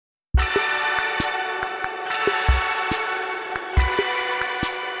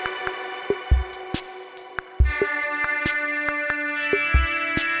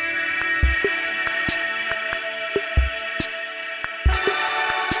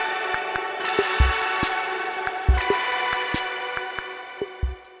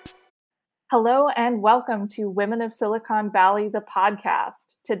Hello and welcome to Women of Silicon Valley, the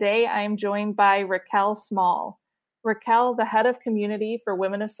podcast. Today I am joined by Raquel Small. Raquel, the head of community for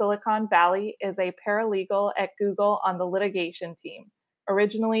Women of Silicon Valley, is a paralegal at Google on the litigation team.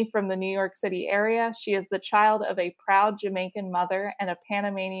 Originally from the New York City area, she is the child of a proud Jamaican mother and a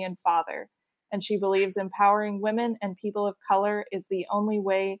Panamanian father, and she believes empowering women and people of color is the only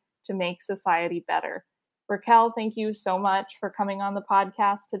way to make society better. Raquel, thank you so much for coming on the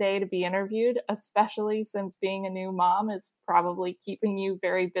podcast today to be interviewed, especially since being a new mom is probably keeping you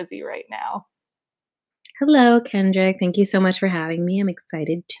very busy right now. Hello, Kendrick. Thank you so much for having me. I'm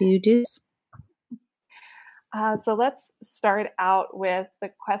excited to do this. So let's start out with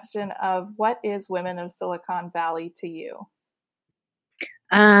the question of what is Women of Silicon Valley to you?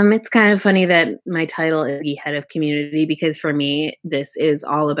 It's kind of funny that my title is the head of community because for me, this is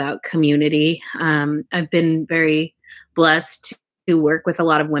all about community. I've been very blessed to work with a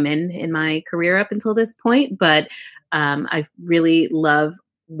lot of women in my career up until this point, but I really love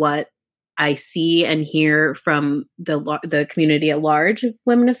what I see and hear from the community at large of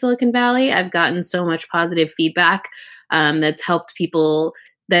Women of Silicon Valley. I've gotten so much positive feedback that's helped people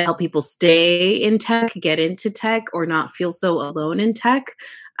help people stay in tech, get into tech, or not feel so alone in tech,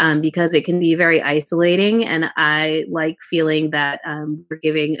 because it can be very isolating. And I like feeling that we're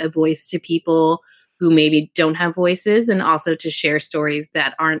giving a voice to people who maybe don't have voices, and also to share stories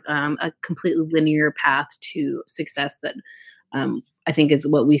that aren't a completely linear path to success that I think is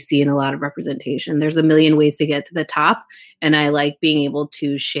what we see in a lot of representation. There's a million ways to get to the top, and I like being able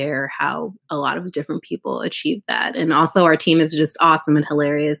to share how a lot of different people achieve that. And also our team is just awesome and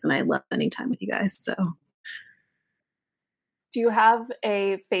hilarious, and I love spending time with you guys. So do you have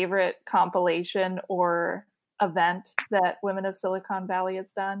a favorite compilation or event that Women of Silicon Valley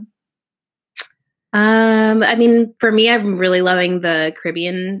has done? I mean, for me, I'm really loving the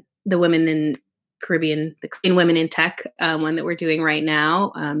Caribbean Women in Tech one that we're doing right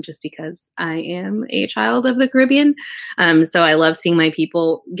now, just because I am a child of the Caribbean. So I love seeing my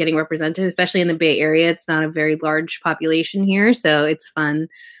people getting represented, especially in the Bay Area. It's not a very large population here, so it's fun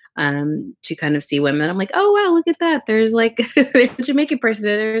to kind of see women. I'm like, oh wow, look at that. There's like there's a Jamaican person,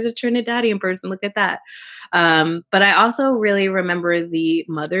 there's a Trinidadian person. Look at that. But I also really remember the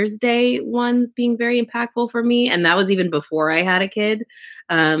Mother's Day ones being very impactful for me, and that was even before I had a kid,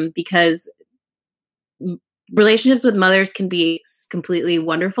 because relationships with mothers can be completely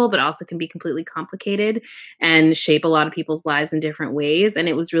wonderful, but also can be completely complicated and shape a lot of people's lives in different ways. And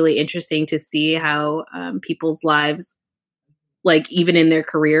it was really interesting to see how people's lives, like even in their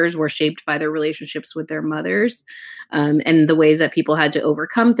careers, were shaped by their relationships with their mothers, and the ways that people had to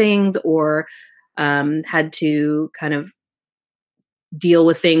overcome things, or had to kind of deal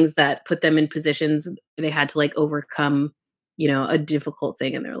with things that put them in positions they had to like overcome, a difficult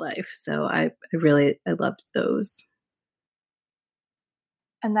thing in their life. So I loved those.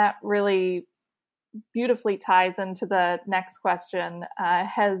 And that really beautifully ties into the next question.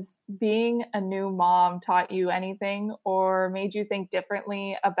 Has being a new mom taught you anything or made you think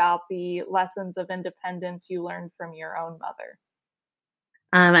differently about the lessons of independence you learned from your own mother?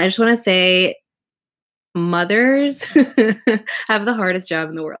 I just want to say mothers have the hardest job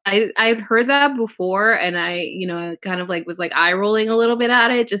in the world. I've heard that before, and I kind of like was like eye rolling a little bit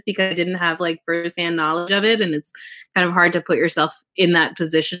at it just because I didn't have like firsthand knowledge of it, and it's kind of hard to put yourself in that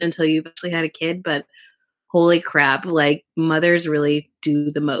position until you've actually had a kid. But holy crap, like mothers really do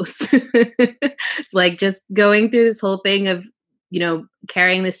the most. Like just going through this whole thing of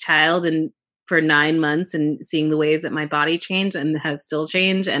carrying this child and for 9 months and seeing the ways that my body changed and has still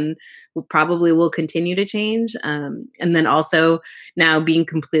changed and probably will continue to change. And then also now being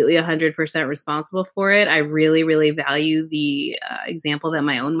completely 100% responsible for it. I really, really value the example that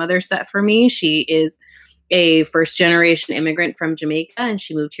my own mother set for me. She is a first generation immigrant from Jamaica, and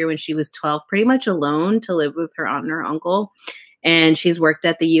she moved here when she was 12, pretty much alone to live with her aunt and her uncle. And she's worked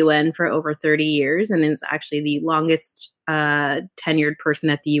at the UN for over 30 years and is actually the longest tenured person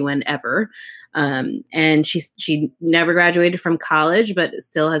at the UN ever. And she never graduated from college, but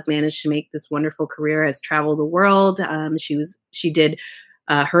still has managed to make this wonderful career, has traveled the world. She did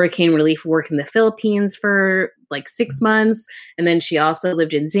hurricane relief work in the Philippines for like 6 months. And then she also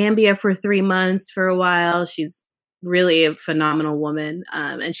lived in Zambia for 3 months for a while. She's really a phenomenal woman.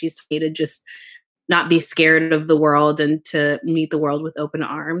 And she's made to just not be scared of the world and to meet the world with open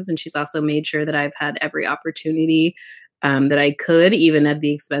arms. And she's also made sure that I've had every opportunity that I could, even at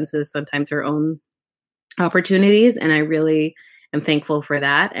the expense of sometimes her own opportunities. And I really am thankful for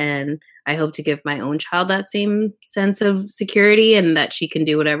that. And I hope to give my own child that same sense of security and that she can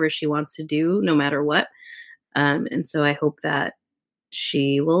do whatever she wants to do, no matter what. And so I hope that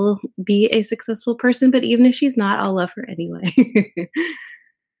she will be a successful person. But even if she's not, I'll love her anyway.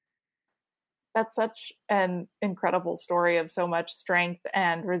 That's such an incredible story of so much strength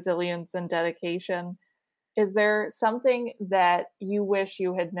and resilience and dedication. Is there something that you wish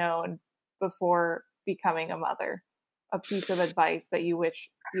you had known before becoming a mother? A piece of advice that you wish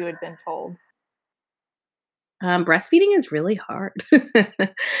you had been told? Breastfeeding is really hard.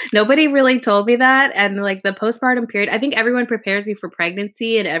 Nobody really told me that. And like the postpartum period, I think everyone prepares you for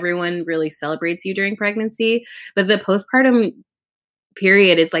pregnancy and everyone really celebrates you during pregnancy. But the postpartum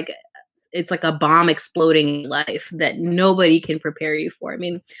period is like, it's like a bomb exploding in life that nobody can prepare you for. I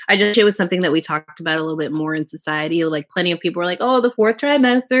mean, it was something that we talked about a little bit more in society. Like plenty of people were like, oh, the fourth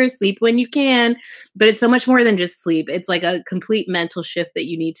trimester, sleep when you can. But it's so much more than just sleep. It's like a complete mental shift that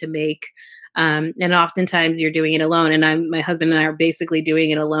you need to make. And oftentimes you're doing it alone. And my husband and I are basically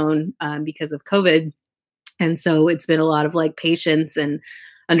doing it alone because of COVID. And so it's been a lot of like patience and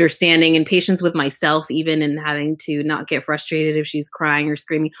understanding and patience with myself, even, and having to not get frustrated if she's crying or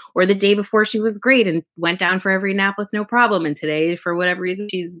screaming, or the day before she was great and went down for every nap with no problem. And today, for whatever reason,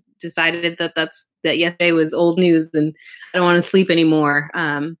 she's decided that yesterday was old news and I don't want to sleep anymore.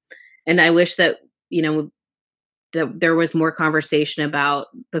 And I wish that, that there was more conversation about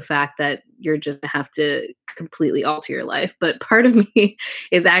the fact that you're just gonna have to completely alter your life. But part of me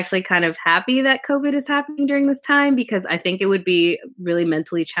is actually kind of happy that COVID is happening during this time, because I think it would be really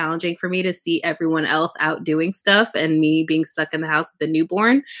mentally challenging for me to see everyone else out doing stuff and me being stuck in the house with a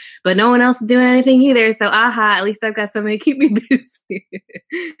newborn, but no one else is doing anything either. So at least I've got something to keep me busy.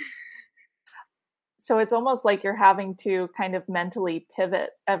 So it's almost like you're having to kind of mentally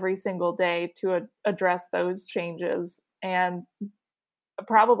pivot every single day to address those changes, and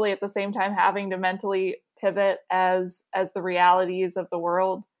probably at the same time having to mentally pivot as the realities of the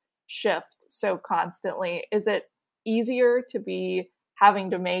world shift so constantly. Is it easier to be having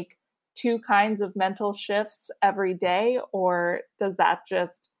to make two kinds of mental shifts every day, or does that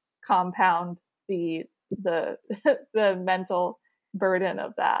just compound the the mental burden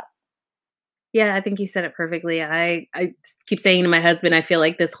of that? Yeah, I think you said it perfectly. I keep saying to my husband, I feel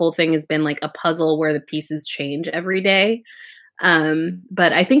like this whole thing has been like a puzzle where the pieces change every day.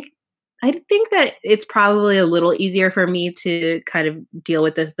 But I think that it's probably a little easier for me to kind of deal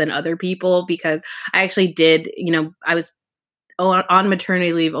with this than other people, because I actually did, I was on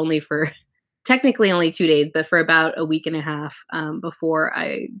maternity leave only for technically only 2 days, but for about a week and a half before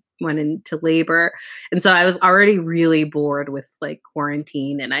I went into labor. And so I was already really bored with like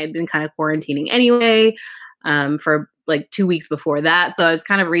quarantine, and I had been kind of quarantining anyway for like 2 weeks before that. So I was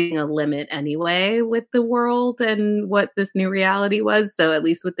kind of reaching a limit anyway with the world and what this new reality was. So at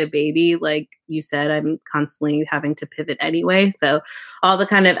least with the baby, like you said, I'm constantly having to pivot anyway. So all the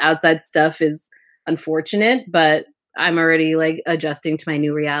kind of outside stuff is unfortunate, but I'm already like adjusting to my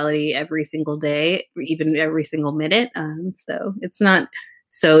new reality every single day, even every single minute. So it's not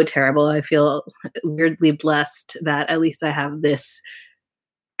so terrible. I feel weirdly blessed that at least I have this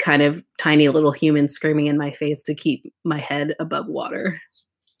kind of tiny little human screaming in my face to keep my head above water.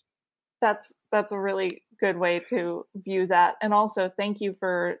 That's a really good way to view that. And also thank you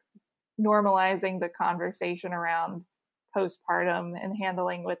for normalizing the conversation around postpartum and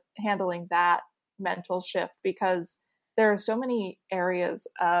handling that mental shift, because there are so many areas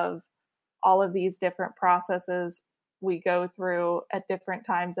of all of these different processes we go through at different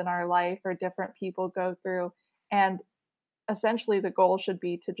times in our life, or different people go through. And essentially the goal should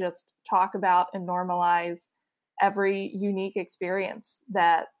be to just talk about and normalize every unique experience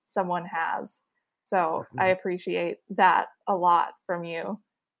that someone has. So I appreciate that a lot from you.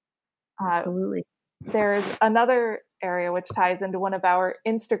 Absolutely. There's another area which ties into one of our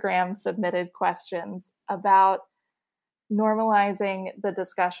Instagram submitted questions about normalizing the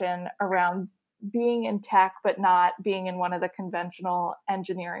discussion around being in tech, but not being in one of the conventional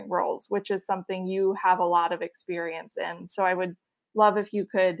engineering roles, which is something you have a lot of experience in. So I would love if you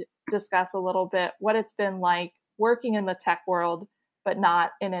could discuss a little bit what it's been like working in the tech world, but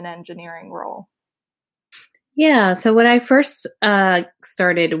not in an engineering role. Yeah. So when I first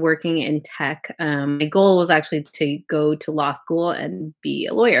started working in tech, my goal was actually to go to law school and be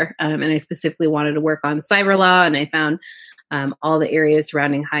a lawyer. And I specifically wanted to work on cyber law. And I found all the areas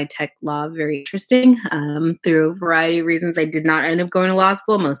surrounding high tech law very interesting. Through a variety of reasons, I did not end up going to law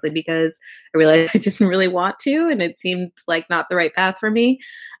school, mostly because I realized I didn't really want to. And it seemed like not the right path for me.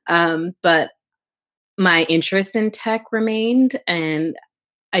 But my interest in tech remained. And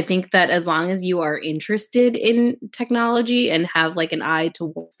I think that as long as you are interested in technology and have like an eye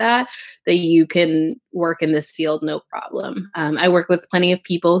towards that you can work in this field, no problem. I work with plenty of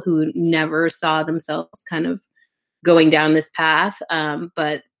people who never saw themselves kind of going down this path.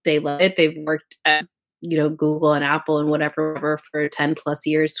 But they love it. They've worked at, Google and Apple and whatever for 10 plus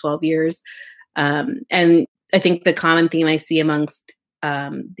years, 12 years. And I think the common theme I see amongst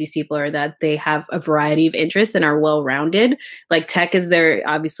these people are that they have a variety of interests and are well-rounded. Like tech is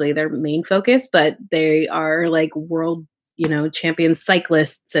obviously their main focus, but they are like world, champion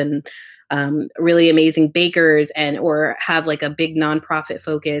cyclists and really amazing bakers, and or have like a big nonprofit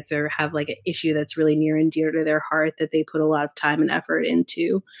focus, or have like an issue that's really near and dear to their heart that they put a lot of time and effort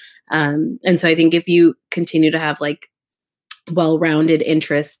into. And so I think if you continue to have like well-rounded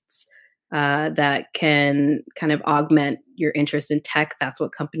interests that can kind of augment your interest in tech, that's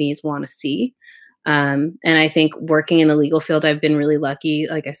what companies want to see. And I think working in the legal field, I've been really lucky,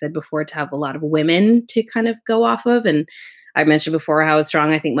 like I said before, to have a lot of women to kind of go off of. And I mentioned before how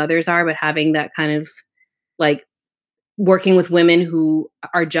strong I think mothers are, but having that kind of like working with women who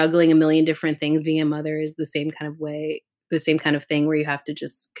are juggling a million different things, being a mother is the same kind of thing where you have to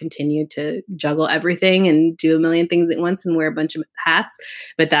just continue to juggle everything and do a million things at once and wear a bunch of hats,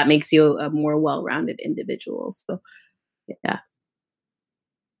 but that makes you a more well-rounded individual. So, yeah.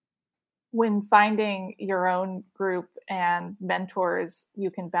 When finding your own group and mentors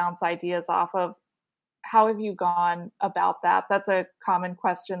you can bounce ideas off of, how have you gone about that? That's a common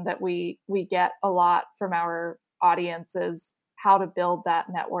question that we get a lot from our audience, is how to build that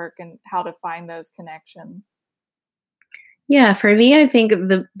network and how to find those connections. Yeah, for me, I think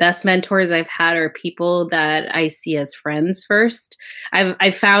the best mentors I've had are people that I see as friends first.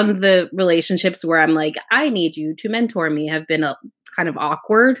 I've found the relationships where I'm like, I need you to mentor me, have been a kind of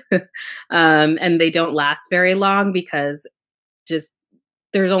awkward, and they don't last very long because just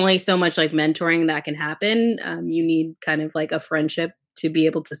there's only so much like mentoring that can happen. You need kind of like a friendship to be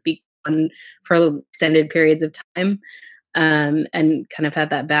able to speak on for extended periods of time. And kind of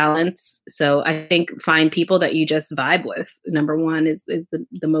have that balance. So I think find people that you just vibe with. Number one is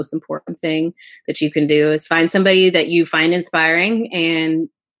the most important thing that you can do, is find somebody that you find inspiring and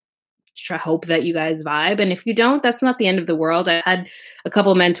hope that you guys vibe. And if you don't, that's not the end of the world. I had a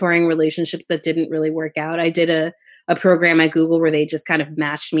couple mentoring relationships that didn't really work out. I did a program at Google where they just kind of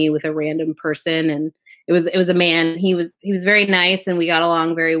matched me with a random person, and it was a man. He was very nice and we got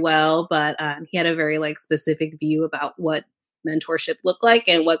along very well, but he had a very like specific view about what mentorship looked like,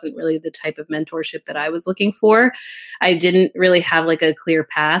 and it wasn't really the type of mentorship that I was looking for. I didn't really have like a clear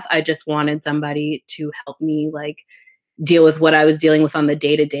path. I just wanted somebody to help me like deal with what I was dealing with on the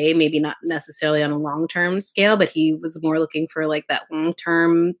day to day, maybe not necessarily on a long term scale, but he was more looking for like that long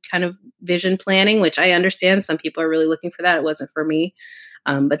term kind of vision planning, which I understand some people are really looking for that. It wasn't for me,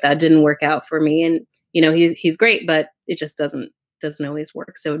 but that didn't work out for me. And he's great, but it just doesn't always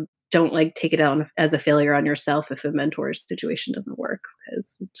work. So don't like take it out as a failure on yourself if a mentor situation doesn't work,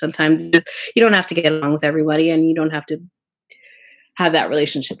 because sometimes you don't have to get along with everybody, and you don't have to have that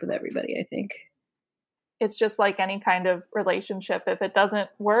relationship with everybody, I think. It's just like any kind of relationship. If it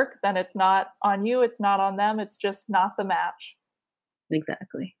doesn't work, then it's not on you. It's not on them. It's just not the match.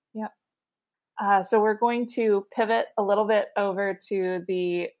 Exactly. Yeah. So we're going to pivot a little bit over to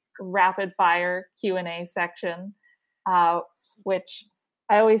the rapid fire Q&A section, which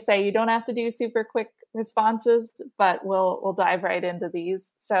I always say you don't have to do super quick responses, but we'll dive right into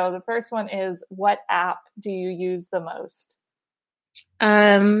these. So the first one is, what app do you use the most?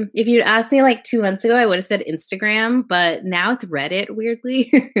 If you'd asked me like 2 months ago, I would have said Instagram, but now it's Reddit,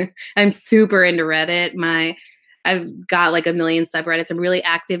 weirdly. I'm super into Reddit. I've got like a million subreddits. I'm really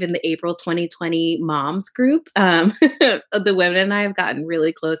active in the April 2020 moms group. The women and I have gotten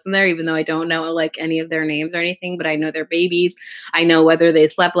really close in there, even though I don't know like any of their names or anything, but I know their babies. I know whether they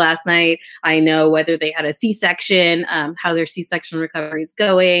slept last night. I know whether they had a C-section, how their C-section recovery is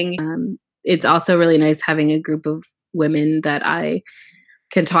going. It's also really nice having a group of women that I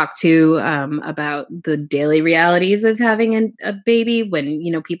can talk to about the daily realities of having a baby. When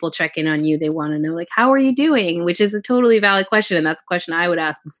people check in on you, they want to know like, how are you doing, which is a totally valid question, and that's a question I would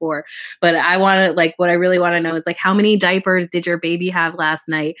ask before. But I want to like, what I really want to know is like, how many diapers did your baby have last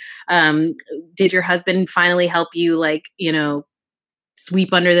night? Did your husband finally help you like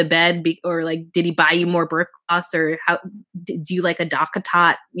sweep under the bed, or like did he buy you more birth cloths, or how do you like a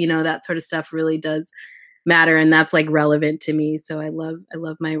DockATot? That sort of stuff really does matter, and that's like relevant to me. So I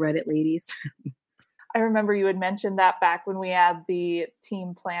love my Reddit ladies. I remember you had mentioned that back when we had the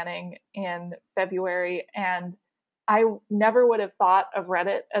team planning in February, and I never would have thought of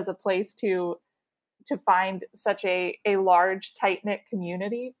Reddit as a place to find such a large, tight-knit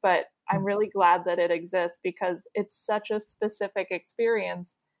community, but I'm really glad that it exists, because it's such a specific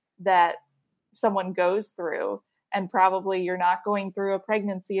experience that someone goes through. and probably you're not going through a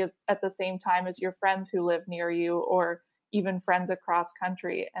pregnancy at the same time as your friends who live near you, or even friends across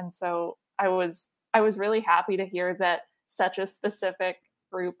country. And so I was really happy to hear that such a specific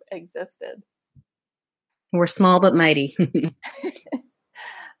group existed. We're small but mighty.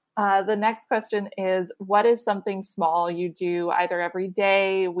 The next question is, what is something small you do either every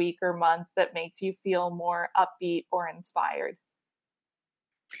day, week, or month that makes you feel more upbeat or inspired?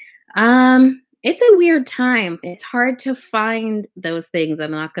 It's a weird time. It's hard to find those things,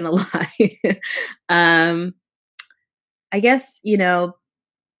 I'm not gonna lie. um, I guess,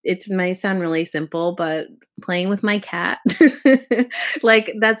 it may sound really simple, but playing with my cat,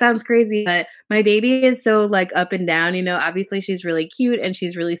 like that sounds crazy, but my baby is so like up and down, obviously she's really cute and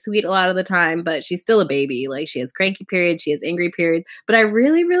she's really sweet a lot of the time, but she's still a baby. Like she has cranky periods, she has angry periods, but I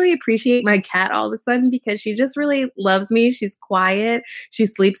really, really appreciate my cat all of a sudden because she just really loves me. She's quiet. She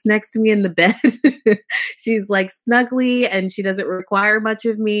sleeps next to me in the bed. She's like snuggly and she doesn't require much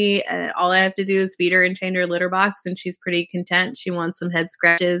of me. All I have to do is feed her and change her litter box and she's pretty content. She wants some head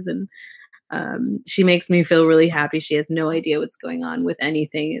scratches and she makes me feel really happy. She has no idea what's going on with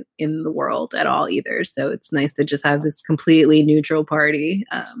anything in the world at all either. So it's nice to just have this completely neutral party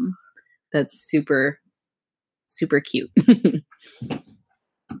that's super, super cute. The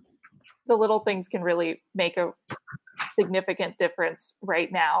little things can really make a significant difference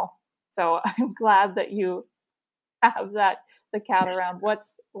right now. So I'm glad that you have the cat around.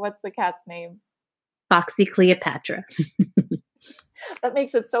 What's the cat's name? Foxy Cleopatra. That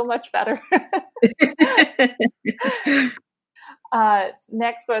makes it so much better.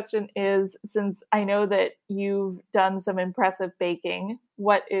 Next question is, since I know that you've done some impressive baking,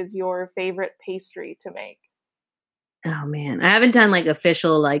 what is your favorite pastry to make? Oh man, I haven't done like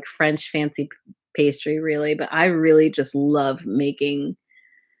official like French fancy pastry really, but I really just love making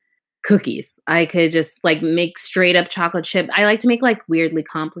cookies. I could just like make straight up chocolate chip. I like to make like weirdly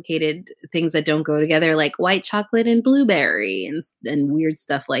complicated things that don't go together, like white chocolate and blueberry and weird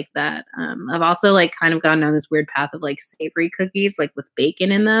stuff like that. I've also like kind of gone down this weird path of like savory cookies, like with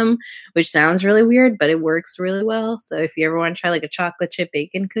bacon in them, which sounds really weird, but it works really well. So if you ever want to try like a chocolate chip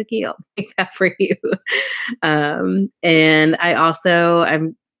bacon cookie, I'll make that for you. And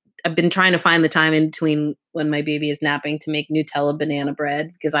I've been trying to find the time in between when my baby is napping to make Nutella banana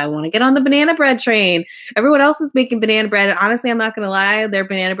bread because I want to get on the banana bread train. Everyone else is making banana bread. And honestly, I'm not going to lie, their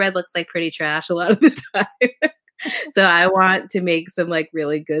banana bread looks like pretty trash a lot of the time. So I want to make some like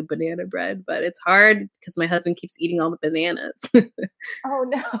really good banana bread, but it's hard because my husband keeps eating all the bananas. Oh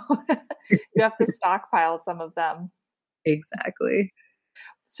no. You have to stockpile some of them. Exactly.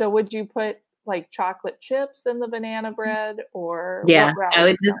 So would you put like chocolate chips in the banana bread, or yeah, what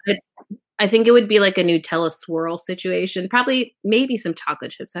I think it would be like a Nutella swirl situation. Probably maybe some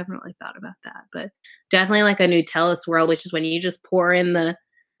chocolate chips. I haven't really thought about that, but definitely like a Nutella swirl, which is when you just pour in the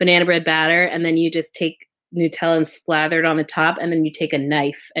banana bread batter and then you just take Nutella and slather it on the top, and then you take a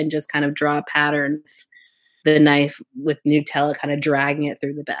knife and just kind of draw a pattern with the knife with Nutella kind of dragging it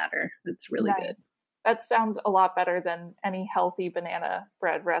through the batter. It's really good. That sounds a lot better than any healthy banana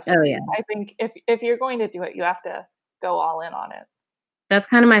bread recipe. Oh, yeah. I think if you're going to do it, you have to go all in on it. That's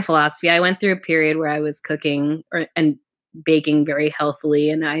kind of my philosophy. I went through a period where I was cooking and baking very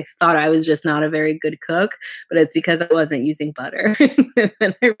healthily, and I thought I was just not a very good cook, but it's because I wasn't using butter. And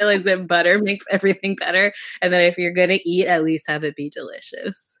then I realized that butter makes everything better, and that if you're going to eat, at least have it be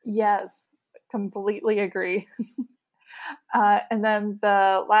delicious. Yes, completely agree. And then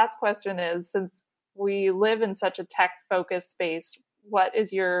the last question is, since we live in such a tech-focused space, what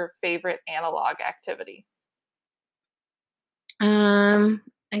is your favorite analog activity?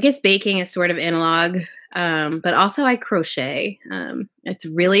 I guess baking is sort of analog, but also I crochet. It's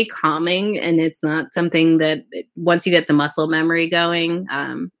really calming, and it's not something that once you get the muscle memory going,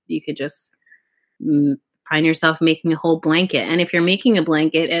 you could just find yourself making a whole blanket. And if you're making a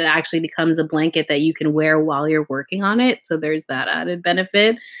blanket, it actually becomes a blanket that you can wear while you're working on it. So there's that added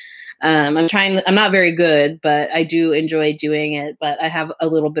benefit. I'm not very good, but I do enjoy doing it. But I have a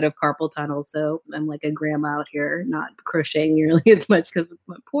little bit of carpal tunnel, so I'm like a grandma out here, not crocheting nearly as much because of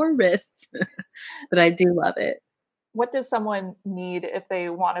my poor wrists. But I do love it. What does someone need if they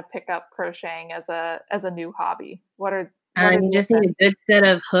want to pick up crocheting as a new hobby? You just need a good set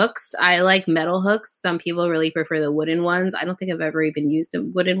of hooks. I like metal hooks. Some people really prefer the wooden ones. I don't think I've ever even used a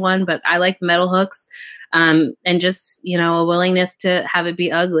wooden one, but I like metal hooks. And just, a willingness to have it be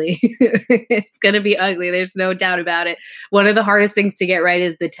ugly. It's going to be ugly. There's no doubt about it. One of the hardest things to get right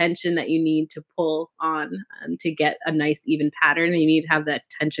is the tension that you need to pull on to get a nice even pattern. You need to have that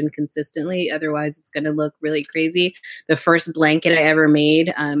tension consistently. Otherwise, it's going to look really crazy. The first blanket I ever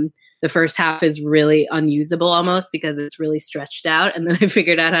made, the first half is really unusable almost because it's really stretched out. And then I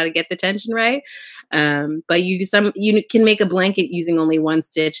figured out how to get the tension right. But you can make a blanket using only one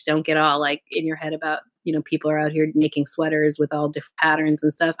stitch. Don't get all like in your head about, people are out here making sweaters with all different patterns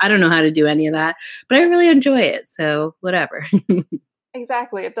and stuff. I don't know how to do any of that, but I really enjoy it. So whatever.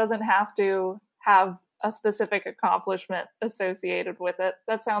 Exactly. It doesn't have to have a specific accomplishment associated with it.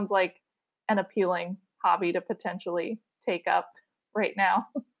 That sounds like an appealing hobby to potentially take up right now.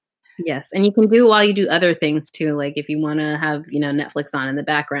 Yes. And you can do while you do other things too. Like if you want to have, Netflix on in the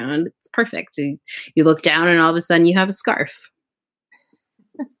background, it's perfect. You look down and all of a sudden you have a scarf.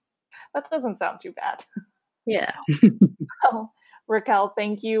 That doesn't sound too bad. Yeah. Well, Raquel,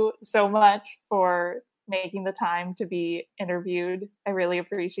 thank you so much for making the time to be interviewed. I really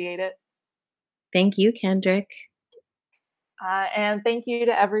appreciate it. Thank you, Kendrick. And thank you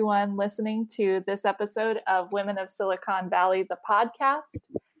to everyone listening to this episode of Women of Silicon Valley, the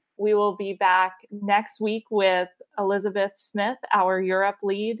podcast. We will be back next week with Elizabeth Smith, our Europe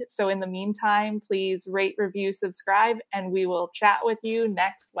lead. So in the meantime, please rate, review, subscribe, and we will chat with you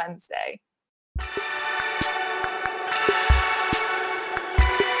next Wednesday.